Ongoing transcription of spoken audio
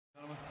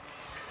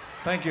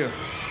Thank you.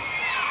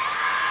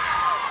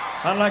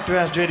 I'd like to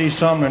ask J.D.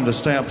 Sumner to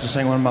stay up to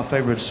sing one of my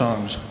favorite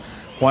songs,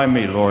 Why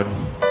Me, Lord?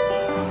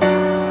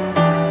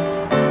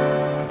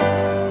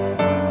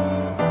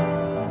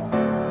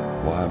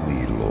 Why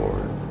me,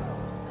 Lord?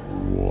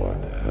 What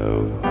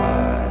have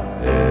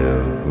I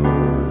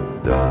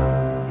ever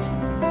done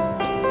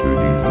to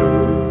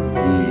deserve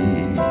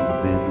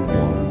even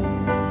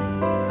one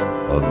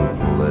of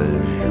the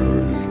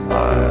pleasures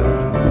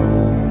I've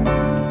known?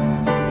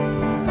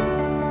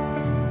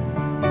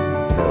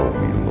 Tell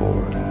me,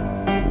 Lord,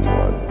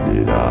 what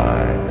did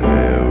I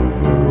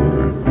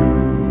ever do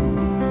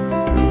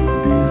to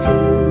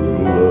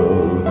deserve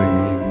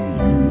loving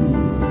you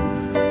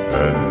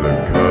and the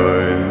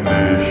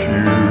kindness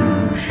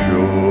you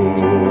show?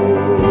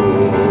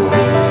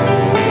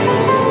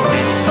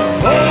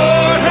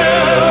 Lord,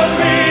 help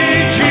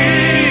me,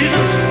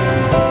 Jesus,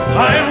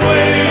 I've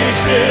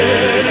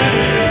wasted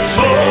it.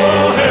 So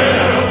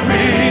help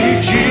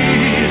me,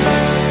 Jesus,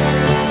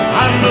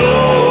 I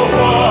know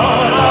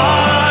what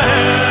I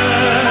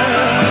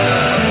am.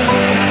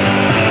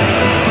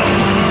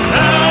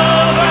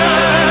 Now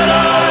that I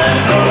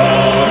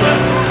know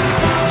that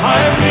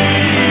I've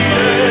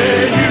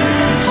needed you,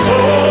 so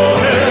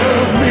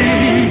help me,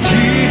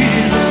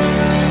 Jesus,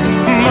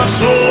 my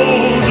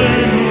soul's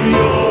in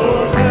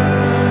your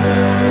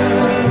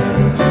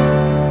hands.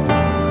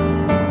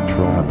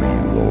 Try me,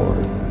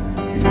 Lord,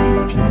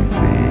 if you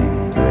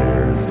think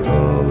there's a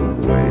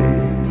way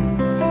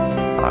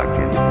I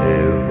can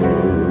ever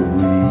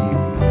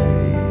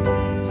repay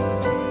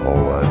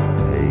all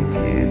I've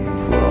taken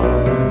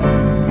from you.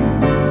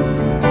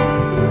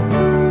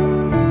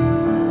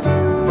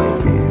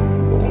 Maybe,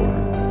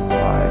 Lord, I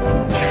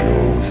can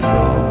show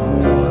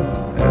someone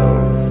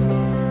else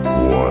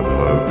what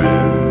I've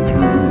been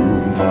through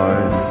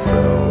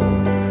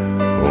myself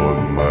on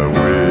my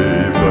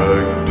way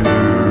back to you.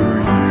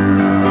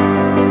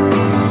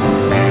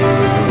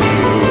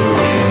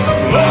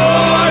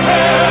 Lord,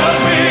 help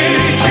me,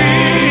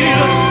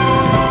 Jesus,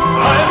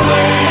 I've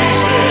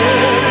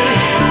wasted it.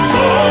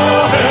 So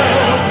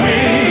help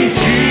me,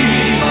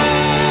 Jesus,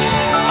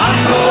 I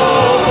know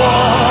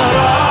what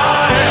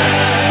I am.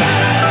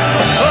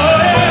 Oh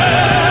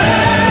yeah.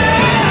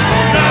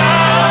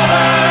 Now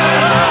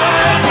that I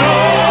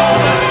know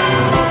that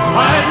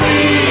I've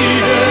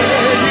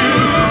needed you,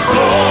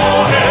 so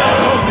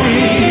help me,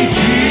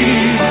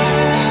 Jesus,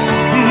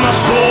 my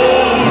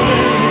soul's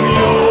in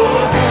your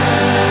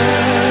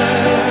hands.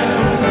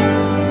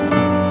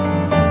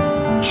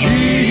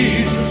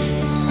 Jesus,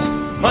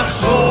 my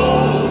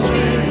soul's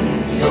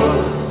in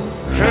your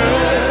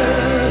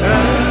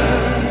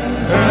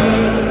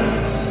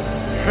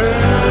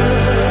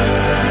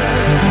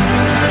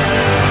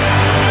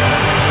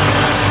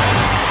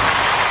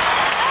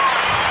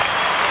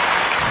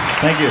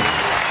Thank you.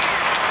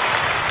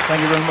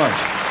 Thank you very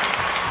much.